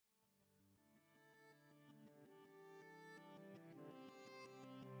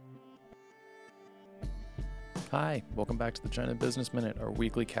Hi, welcome back to the China Business Minute, our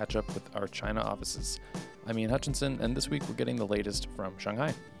weekly catch-up with our China offices. I'm Ian Hutchinson, and this week we're getting the latest from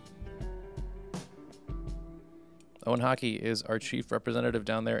Shanghai. Owen Hockey is our chief representative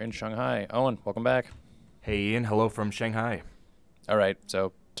down there in Shanghai. Owen, welcome back. Hey Ian, hello from Shanghai. All right,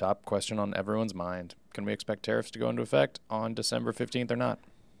 so top question on everyone's mind. Can we expect tariffs to go into effect on December 15th or not?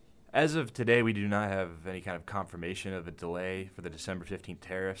 As of today, we do not have any kind of confirmation of a delay for the December 15th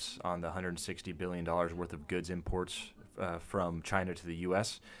tariffs on the $160 billion worth of goods imports from China to the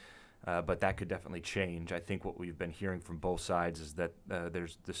U.S., but that could definitely change. I think what we've been hearing from both sides is that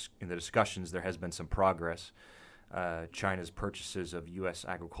in the discussions there has been some progress. China's purchases of U.S.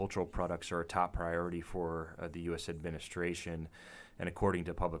 agricultural products are a top priority for the U.S. administration. And according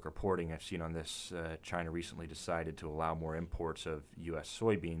to public reporting I've seen on this, China recently decided to allow more imports of U.S.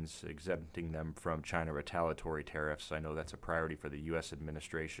 soybeans, exempting them from China retaliatory tariffs. I know that's a priority for the U.S.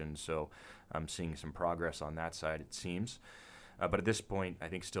 administration, so I'm seeing some progress on that side, it seems. But at this point, I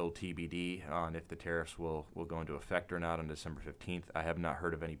think still TBD on if the tariffs will go into effect or not on December 15th. I have not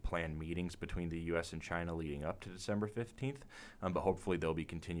heard of any planned meetings between the U.S. and China leading up to December 15th, but hopefully there'll be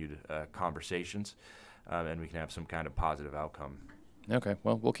continued conversations and we can have some kind of positive outcome. Okay,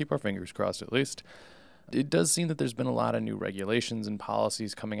 well, we'll keep our fingers crossed at least. It does seem that there's been a lot of new regulations and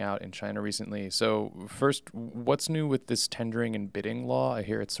policies coming out in China recently. So first, what's new with this tendering and bidding law? I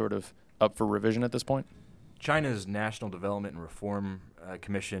hear it's sort of up for revision at this point. China's National Development and Reform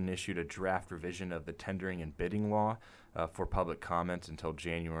Commission issued a draft revision of the tendering and bidding law for public comment until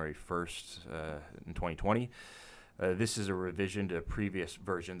January 1st in 2020. This is a revision to a previous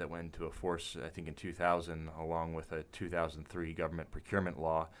version that went into force, I think, in 2000, along with a 2003 government procurement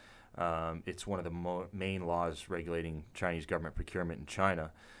law. It's one of the main laws regulating Chinese government procurement in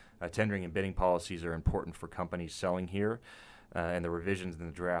China. Tendering and bidding policies are important for companies selling here, and the revisions in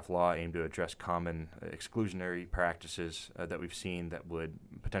the draft law aim to address common exclusionary practices that we've seen that would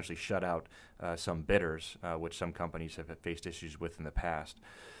potentially shut out some bidders, which some companies have faced issues with in the past.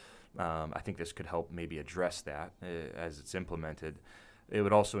 I think this could help maybe address that as it's implemented. It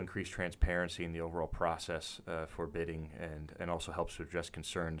would also increase transparency in the overall process for bidding and also helps to address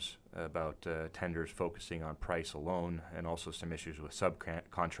concerns about tenders focusing on price alone, and also some issues with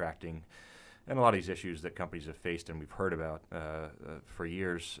subcontracting and a lot of these issues that companies have faced and we've heard about for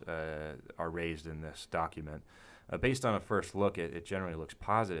years are raised in this document. Based on a first look, it generally looks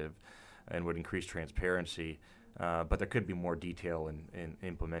positive and would increase transparency. But there could be more detail in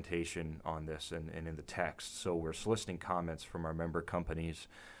implementation on this and in the text. So we're soliciting comments from our member companies,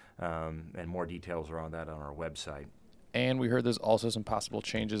 and more details are on that on our website. And we heard there's also some possible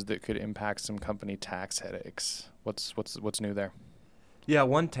changes that could impact some company tax headaches. What's new there? Yeah,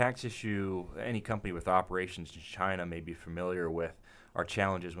 one tax issue any company with operations in China may be familiar with are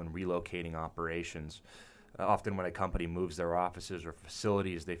challenges when relocating operations. Often when a company moves their offices or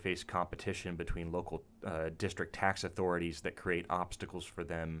facilities, they face competition between local district tax authorities that create obstacles for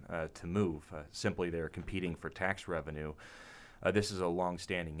them to move. Simply, they're competing for tax revenue. This is a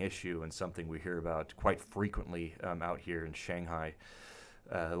long-standing issue and something we hear about quite frequently out here in Shanghai.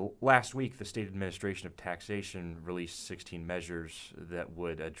 Last week, the State Administration of Taxation released 16 measures that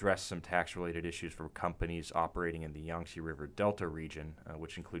would address some tax-related issues for companies operating in the Yangtze River Delta region,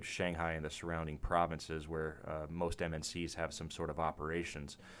 which includes Shanghai and the surrounding provinces where most MNCs have some sort of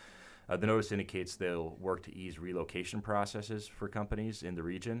operations. The notice indicates they'll work to ease relocation processes for companies in the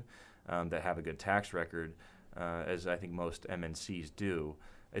region that have a good tax record, as I think most MNCs do.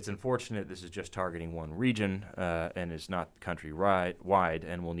 It's unfortunate this is just targeting one region and is not country-wide,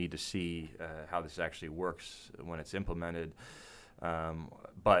 and we'll need to see how this actually works when it's implemented.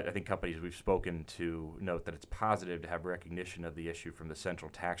 But I think companies we've spoken to note that it's positive to have recognition of the issue from the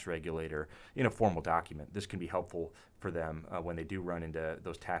central tax regulator in a formal document. This can be helpful for them when they do run into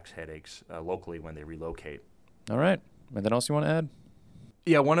those tax headaches locally when they relocate. All right. Anything else you want to add?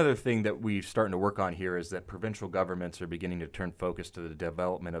 Yeah, one other thing that we're starting to work on here is that provincial governments are beginning to turn focus to the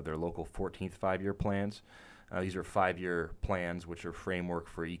development of their local 14th five-year plans. These are five-year plans which are framework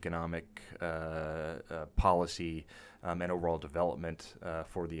for economic policy and overall development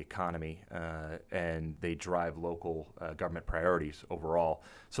for the economy, and they drive local government priorities overall.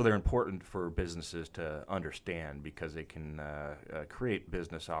 So they're important for businesses to understand because they can create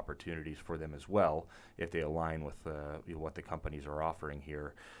business opportunities for them as well if they align with what the companies are offering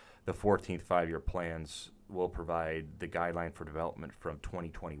here. The 14th five-year plans will provide the guideline for development from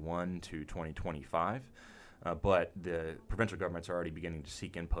 2021 to 2025. But the provincial governments are already beginning to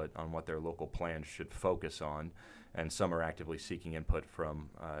seek input on what their local plans should focus on, and some are actively seeking input from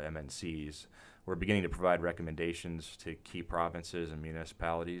MNCs. We're beginning to provide recommendations to key provinces and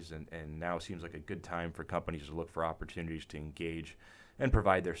municipalities, and now seems like a good time for companies to look for opportunities to engage and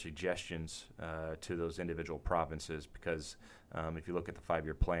provide their suggestions to those individual provinces, because if you look at the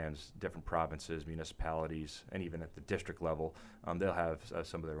 5-year plans, different provinces, municipalities, and even at the district level, they'll have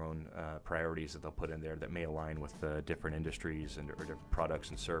some of their own priorities that they'll put in there that may align with different industries or different products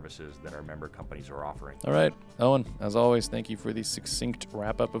and services that our member companies are offering. All right, Owen, as always, thank you for the succinct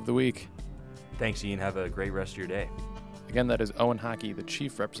wrap-up of the week. Thanks, Ian. Have a great rest of your day. Again, that is Owen Hockey, the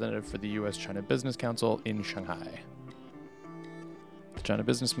Chief Representative for the U.S.-China Business Council in Shanghai. The China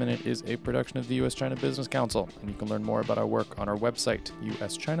Business Minute is a production of the U.S.-China Business Council, and you can learn more about our work on our website,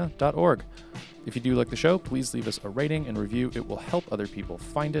 uschina.org. If you do like the show, please leave us a rating and review. It will help other people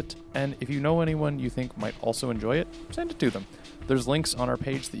find it. And if you know anyone you think might also enjoy it, send it to them. There's links on our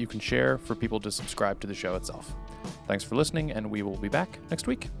page that you can share for people to subscribe to the show itself. Thanks for listening, and we will be back next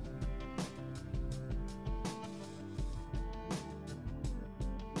week.